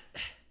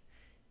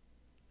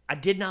 I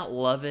did not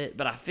love it,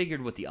 but I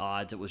figured with the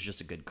odds it was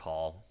just a good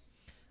call.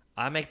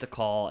 I make the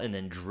call and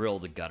then drill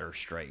the gutter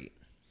straight.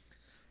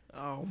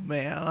 Oh,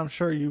 man, I'm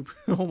sure you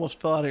almost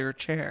fell out of your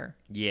chair.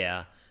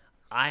 Yeah.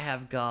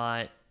 I've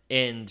got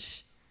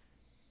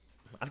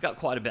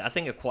quite a bit. I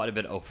think quite a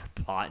bit over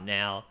pot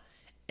now,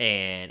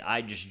 and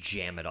I just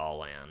jam it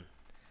all in.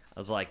 I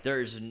was like,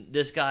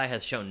 this guy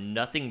has shown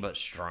nothing but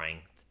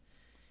strength.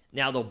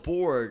 Now, the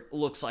board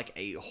looks like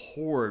a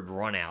horrid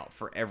run out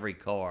for every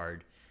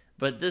card,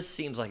 but this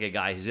seems like a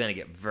guy who's going to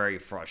get very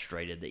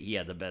frustrated that he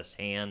had the best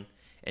hand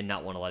and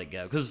not want to let it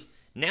go. Because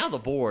now the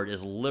board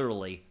is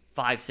literally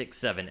 5, 6,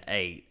 7,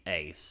 8,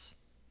 ace.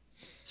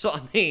 So,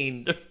 I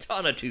mean, a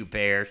ton of two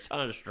pairs,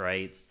 ton of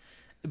straights.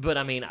 But,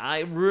 I mean,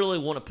 I really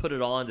want to put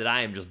it on that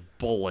I am just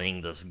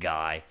bullying this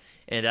guy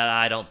and that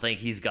I don't think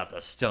he's got the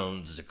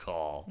stones to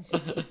call.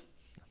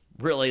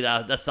 really,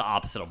 that's the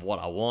opposite of what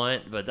I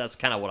want, but that's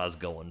kind of what I was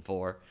going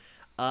for.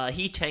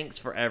 He tanks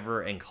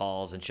forever and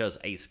calls and shows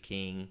ace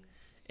king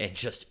and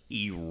just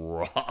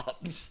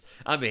erupts.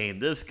 I mean,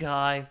 this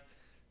guy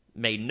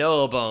made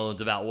no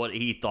bones about what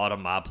he thought of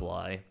my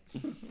play.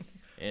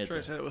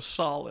 Troy said it was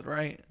solid,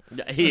 right?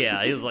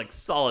 Yeah, he was like,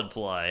 solid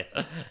play.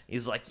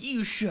 He's like,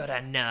 you should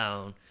have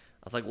known.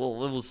 I was like,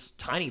 well, it was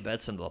tiny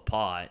bets into the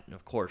pot. And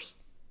of course,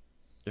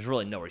 there's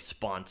really no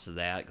response to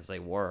that because they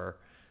were.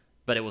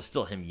 But it was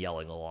still him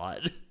yelling a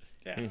lot.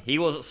 Yeah. He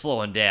wasn't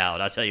slowing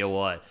down, I tell you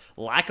what.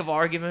 Lack of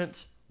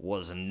arguments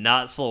was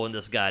not slowing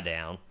this guy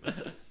down.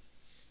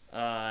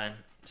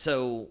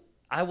 So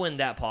I win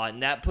that pot,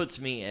 and that puts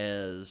me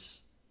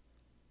as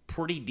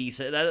pretty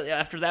decent.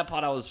 After that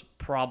pot, I was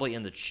probably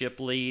in the chip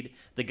lead.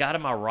 The guy to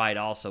my right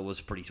also was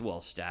pretty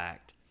well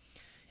stacked.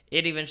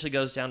 It eventually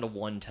goes down to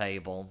one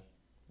table.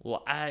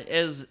 Well,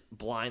 as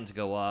blinds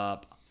go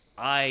up,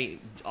 I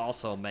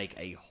also make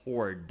a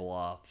horrid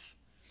bluff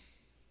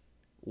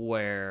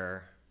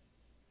where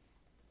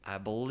I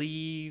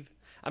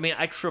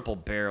I triple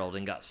barreled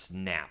and got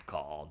snap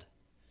called.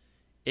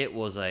 It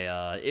was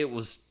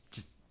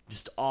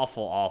just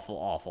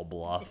awful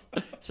bluff.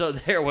 So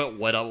there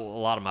went a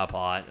lot of my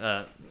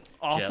pot.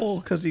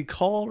 Awful because he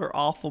called, or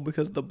awful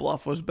because the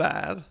bluff was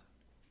bad?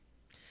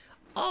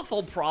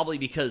 Awful probably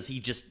because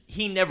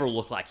he never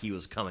looked like he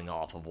was coming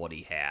off of what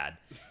he had.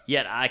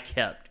 Yet I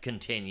kept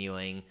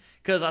continuing.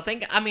 Because I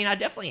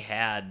definitely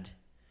had...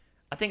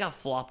 I think I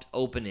flopped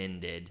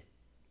open-ended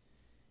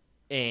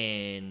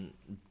and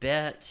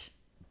bet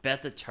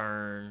the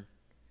turn,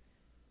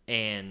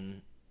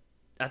 and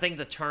I think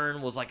the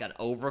turn was like an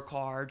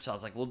overcard, so I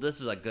was like, well, this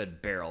is a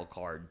good barrel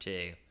card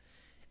too.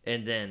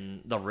 And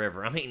then the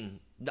river. I mean,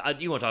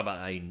 you want to talk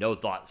about a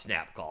no-thought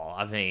snap call.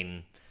 I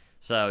mean,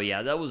 so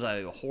yeah, that was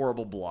a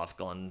horrible bluff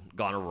gone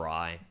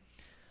awry.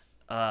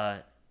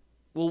 Well,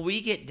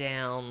 we get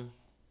down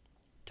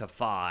to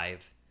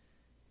 5.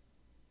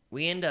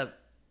 We end up...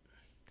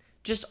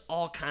 Just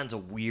all kinds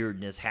of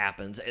weirdness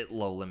happens at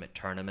low-limit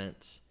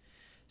tournaments.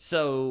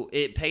 So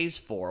it pays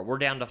 4. We're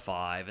down to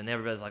 5, and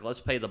everybody's like,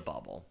 let's pay the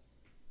bubble.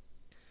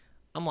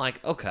 I'm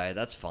like, okay,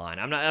 that's fine.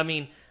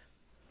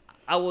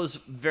 I was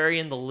very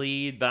in the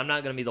lead, but I'm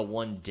not going to be the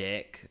one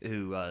dick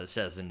who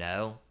says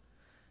no.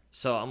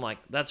 So I'm like,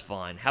 that's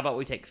fine. How about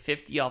we take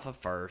 50 off of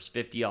first,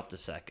 50 off the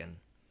second?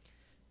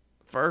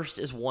 First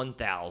is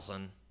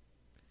 1,000.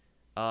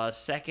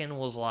 Second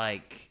was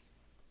like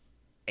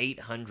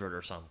 800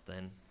 or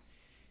something.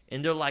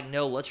 And they're like,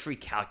 no, let's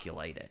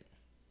recalculate it.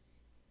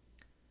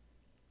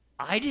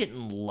 I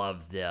didn't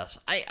love this.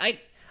 I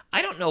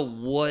don't know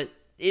what...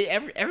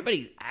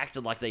 everybody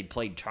acted like they'd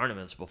played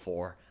tournaments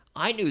before.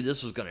 I knew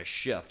this was going to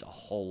shift a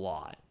whole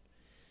lot.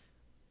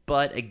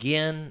 But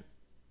again,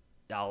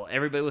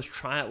 everybody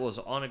was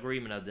on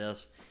agreement of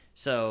this.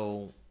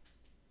 So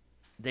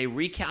they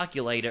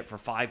recalculate it for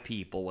 5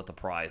 people with the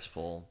prize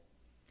pool.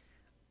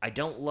 I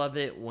don't love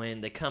it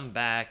when they come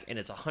back and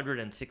it's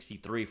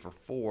 163 for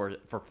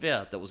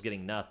fifth that was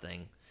getting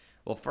nothing.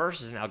 Well,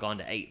 first has now gone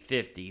to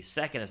 850.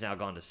 Second has now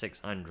gone to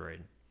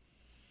 600.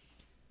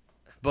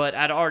 But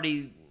I'd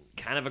already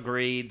kind of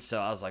agreed, so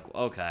I was like,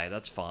 okay,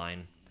 that's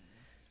fine.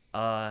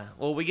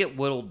 Well, we get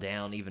whittled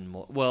down even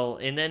more. Well,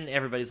 and then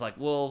everybody's like,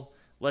 well,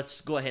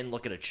 let's go ahead and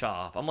look at a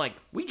chop. I'm like,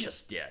 we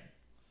just did.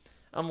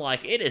 I'm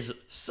like, it is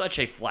such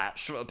a flat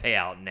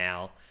payout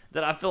now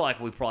that I feel like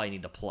we probably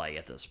need to play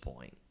at this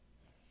point.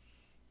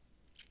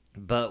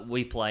 But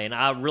we play, and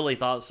I really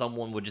thought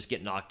someone would just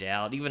get knocked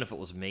out, even if it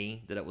was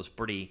me, that it was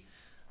pretty,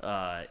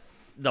 the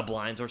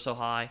blinds were so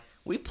high.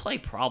 We play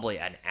probably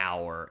an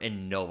hour,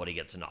 and nobody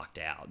gets knocked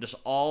out. Just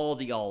all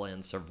the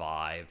all-ins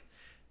survive.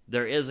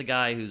 There is a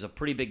guy who's a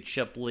pretty big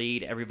chip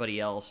lead. Everybody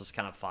else is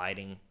kind of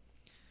fighting.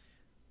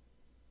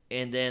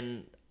 And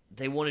then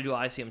they want to do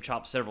ICM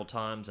chop several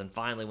times, and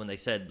finally when they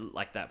said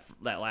like that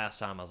last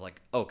time, I was like,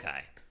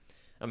 okay.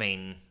 I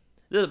mean,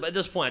 at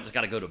this point, I just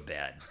got to go to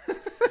bed.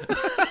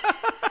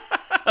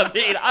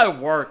 I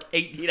work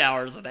 18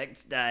 hours the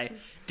next day.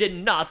 Did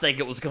not think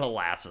it was going to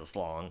last this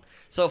long.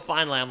 So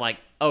finally, I'm like,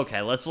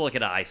 okay, let's look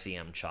at an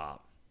ICM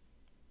chop.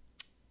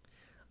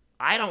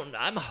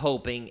 I'm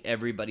hoping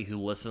everybody who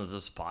listens to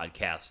this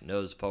podcast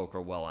knows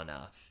poker well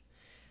enough.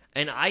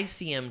 An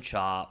ICM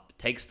chop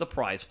takes the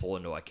prize pool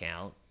into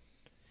account,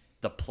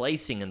 the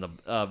placing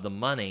of the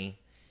money,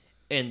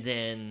 and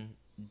then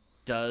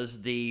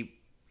does the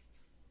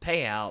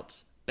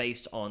payouts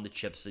based on the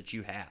chips that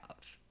you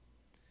have.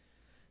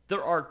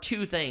 There are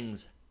 2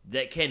 things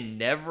that can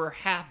never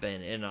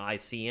happen in an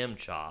ICM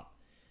chop.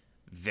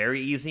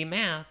 Very easy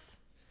math.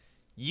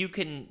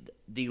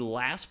 The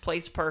last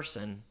place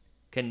person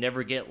can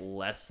never get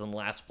less than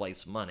last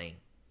place money,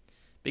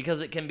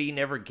 because it can be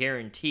never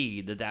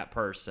guaranteed that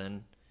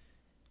person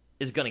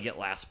is going to get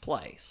last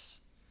place.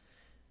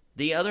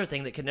 The other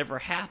thing that can never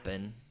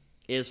happen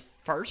is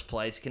first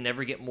place can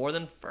never get more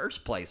than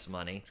first place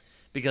money,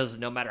 because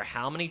no matter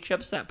how many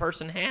chips that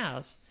person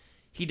has,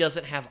 he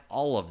doesn't have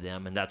all of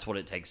them, and that's what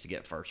it takes to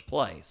get first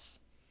place.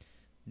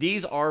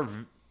 This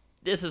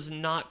is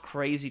not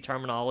crazy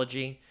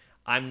terminology.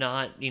 I'm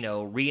not,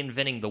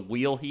 reinventing the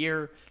wheel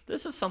here.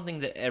 This is something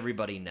that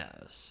everybody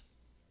knows.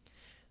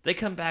 They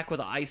come back with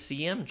an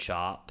ICM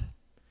chop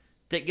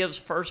that gives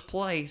first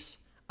place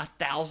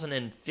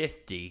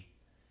 $1,050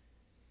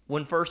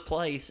 when first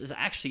place is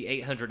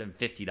actually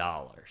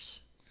 $850.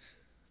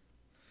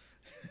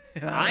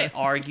 I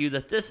argue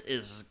that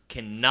this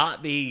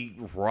cannot be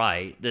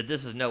right, that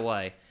this is no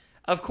way.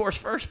 Of course,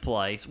 first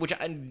place, which,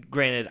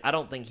 granted, I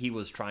don't think he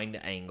was trying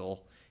to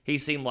angle. He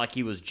seemed like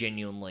he was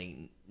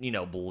genuinely,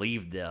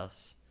 believed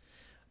this.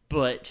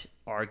 But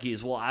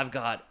argues, well, I've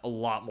got a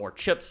lot more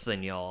chips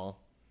than y'all.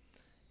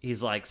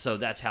 He's like, so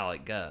that's how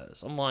it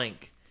goes. I'm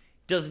like,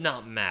 does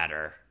not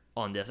matter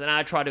on this. And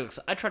I try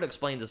to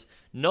explain this.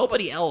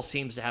 Nobody else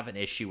seems to have an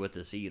issue with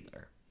this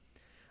either.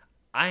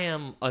 I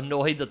am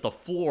annoyed that the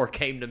floor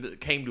came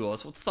to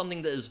us with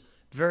something that is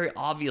very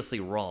obviously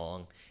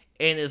wrong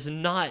and is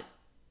not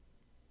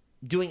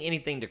doing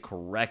anything to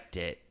correct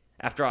it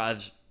after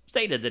I've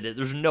stated that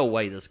there's no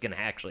way this can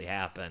actually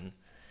happen.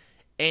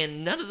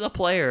 And none of the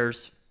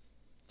players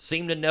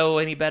seem to know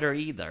any better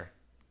either.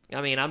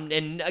 I mean, I'm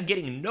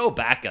getting no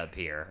backup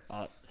here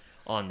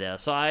on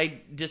this. So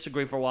I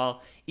disagree for a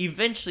while.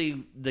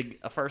 Eventually, the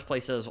first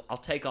place says, I'll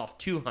take off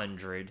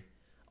 200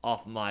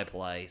 off my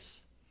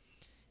place.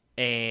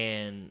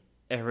 And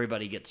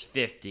everybody gets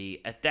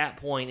 50. At that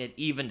point, it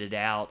evened it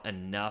out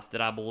enough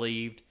that I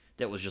believed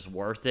that was just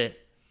worth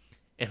it.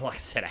 And like I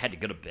said, I had to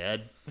go to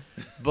bed.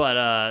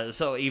 But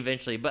so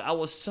eventually, but I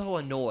was so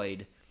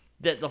annoyed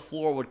that the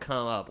floor would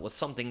come up with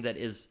something that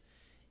is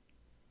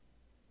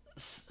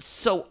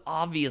so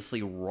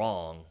obviously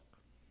wrong.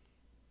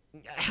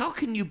 How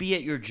can you be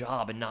at your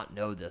job and not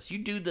know this? You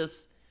do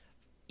this,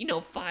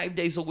 5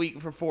 days a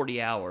week for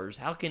 40 hours.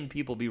 How can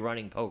people be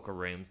running Poker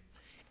Room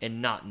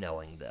and not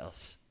knowing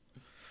this?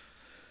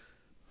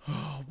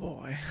 Oh,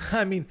 boy.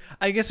 I mean,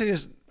 I guess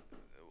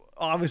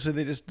obviously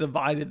they just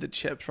divided the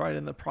chips, right,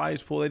 in the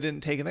prize pool. They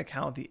didn't take into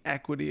account the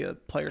equity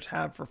that players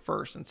have for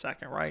first and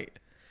second, right?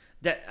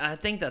 I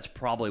think that's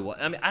probably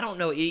what, I don't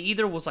know. It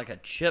either was like a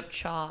chip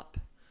chop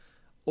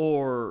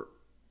or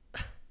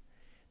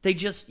they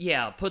just,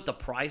 put the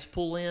prize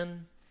pool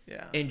in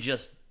and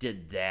just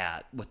did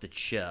that with the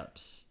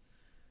chips.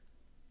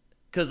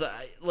 Because,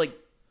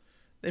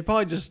 they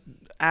probably just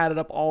added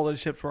up all the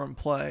chips were in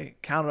play,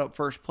 counted up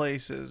first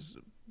place as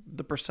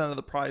the percent of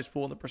the prize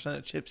pool and the percent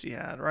of chips he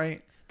had,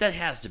 right? That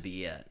has to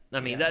be it. I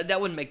mean, that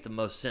would make the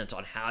most sense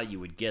on how you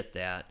would get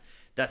that.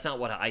 That's not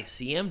what an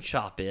ICM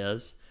chop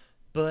is,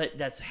 but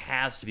that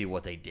has to be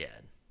what they did.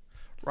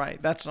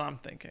 Right, that's what I'm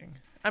thinking.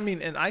 I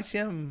mean, and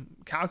ICM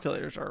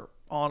calculators are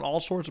on all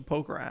sorts of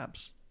poker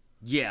apps.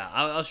 Yeah,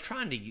 I was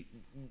trying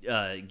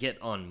to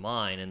get on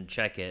mine and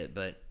check it,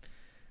 but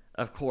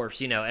of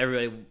course,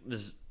 everybody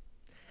was.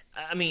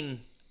 I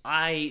mean,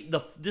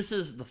 this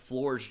is the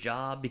floor's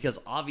job because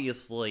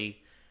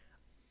obviously,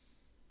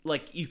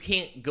 you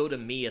can't go to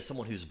me as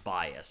someone who's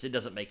biased. It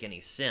doesn't make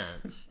any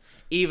sense,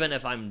 even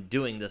if I'm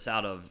doing this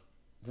out of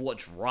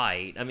what's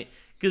right. I mean,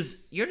 because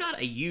you're not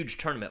a huge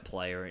tournament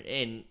player,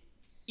 and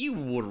you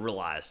would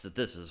realize that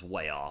this is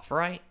way off,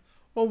 right?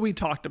 Well, we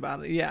talked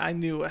about it. Yeah, I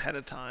knew ahead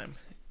of time.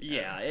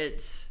 Yeah,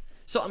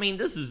 so. I mean,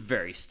 this is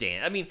very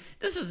standard. I mean,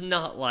 this is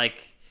not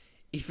like.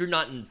 If you're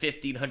not in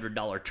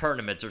 $1,500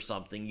 tournaments or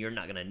something, you're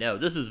not going to know.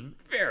 This is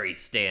very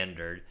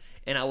standard.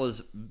 And I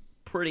was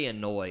pretty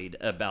annoyed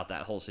about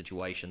that whole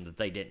situation that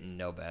they didn't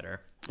know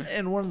better.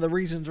 And one of the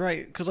reasons,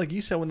 right, because like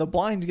you said, when the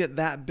blinds get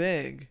that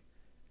big,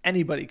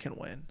 anybody can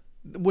win.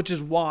 Which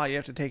is why you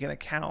have to take into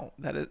account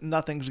that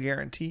nothing's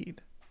guaranteed.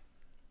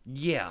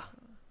 Yeah.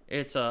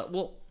 It's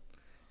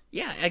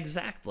yeah,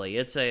 exactly.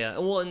 It's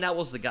and that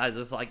was the guy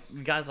that's like,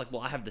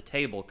 well, I have the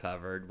table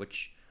covered,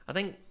 which I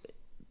think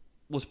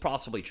was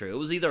possibly true. It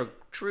was either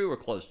true or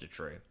close to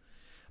true.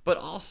 But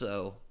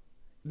also,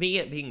 me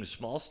at being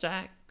small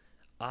stack,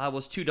 I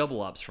was 2 double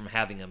ups from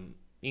having him,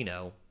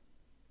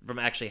 from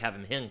actually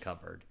having him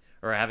covered.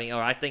 Or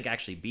I think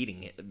actually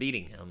beating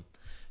him.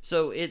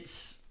 So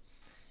it's,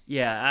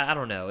 I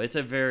don't know.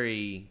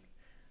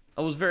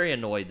 I was very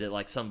annoyed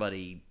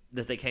that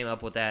that they came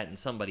up with that and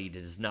somebody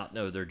does not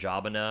know their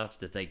job enough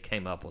that they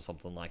came up with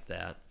something like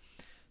that.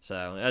 So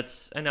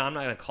I'm not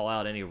going to call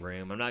out any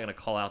room. I'm not going to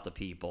call out the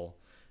people.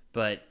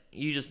 But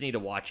you just need to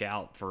watch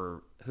out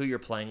for who you're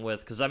playing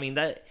with. Because, I mean,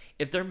 that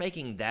if they're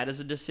making that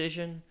as a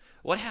decision,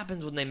 what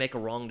happens when they make a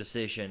wrong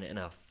decision in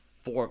a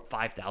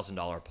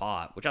 $5,000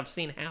 pot, which I've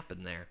seen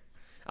happen there?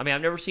 I mean,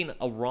 I've never seen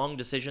a wrong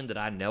decision that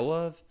I know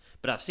of,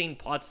 but I've seen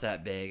pots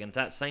that big. And if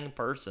that same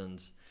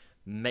person's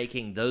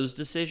making those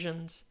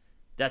decisions,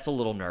 that's a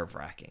little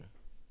nerve-wracking.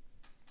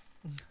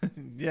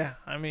 Yeah,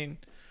 I mean,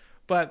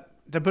 but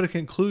to put a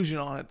conclusion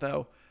on it,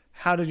 though,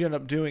 how did you end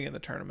up doing in the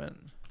tournament?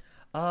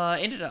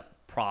 Ended up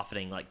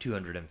profiting like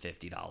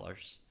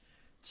 $250.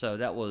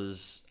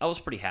 So I was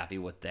pretty happy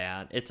with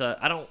that.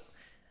 I don't,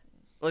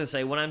 like I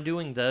say, when I'm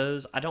doing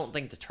those, I don't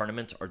think the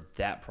tournaments are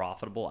that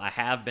profitable. I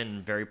have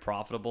been very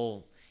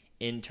profitable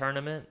in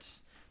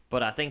tournaments,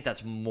 but I think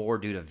that's more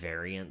due to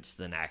variance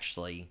than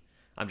actually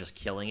I'm just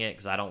killing it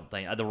because I don't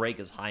think the rake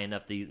is high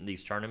enough in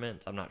these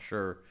tournaments. I'm not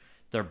sure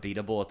they're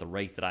beatable at the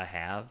rate that I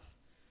have.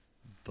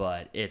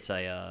 But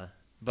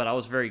but I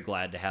was very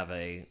glad to have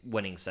a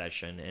winning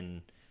session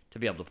and to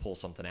be able to pull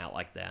something out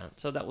like that.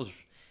 So that was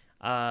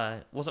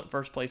wasn't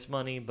first place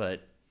money,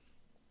 but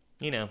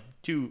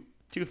 $250.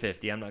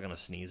 I'm not gonna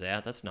sneeze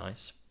at. That's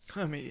nice.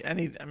 I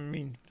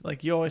mean,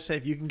 like you always say,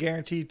 if you can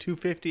guarantee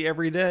 $250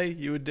 every day,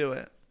 you would do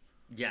it.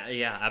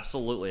 Yeah,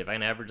 absolutely. If I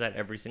can average that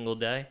every single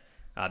day,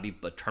 I'd be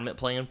a tournament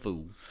playing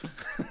fool.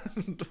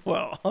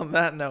 Well, on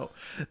that note,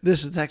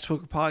 this is the Texas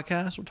Poker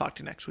Podcast. We'll talk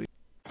to you next week.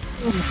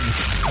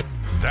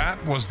 That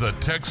was the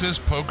Texas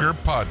Poker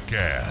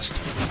Podcast.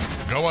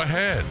 Go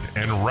ahead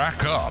and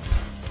rack up,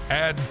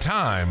 add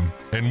time,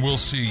 and we'll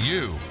see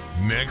you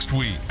next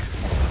week.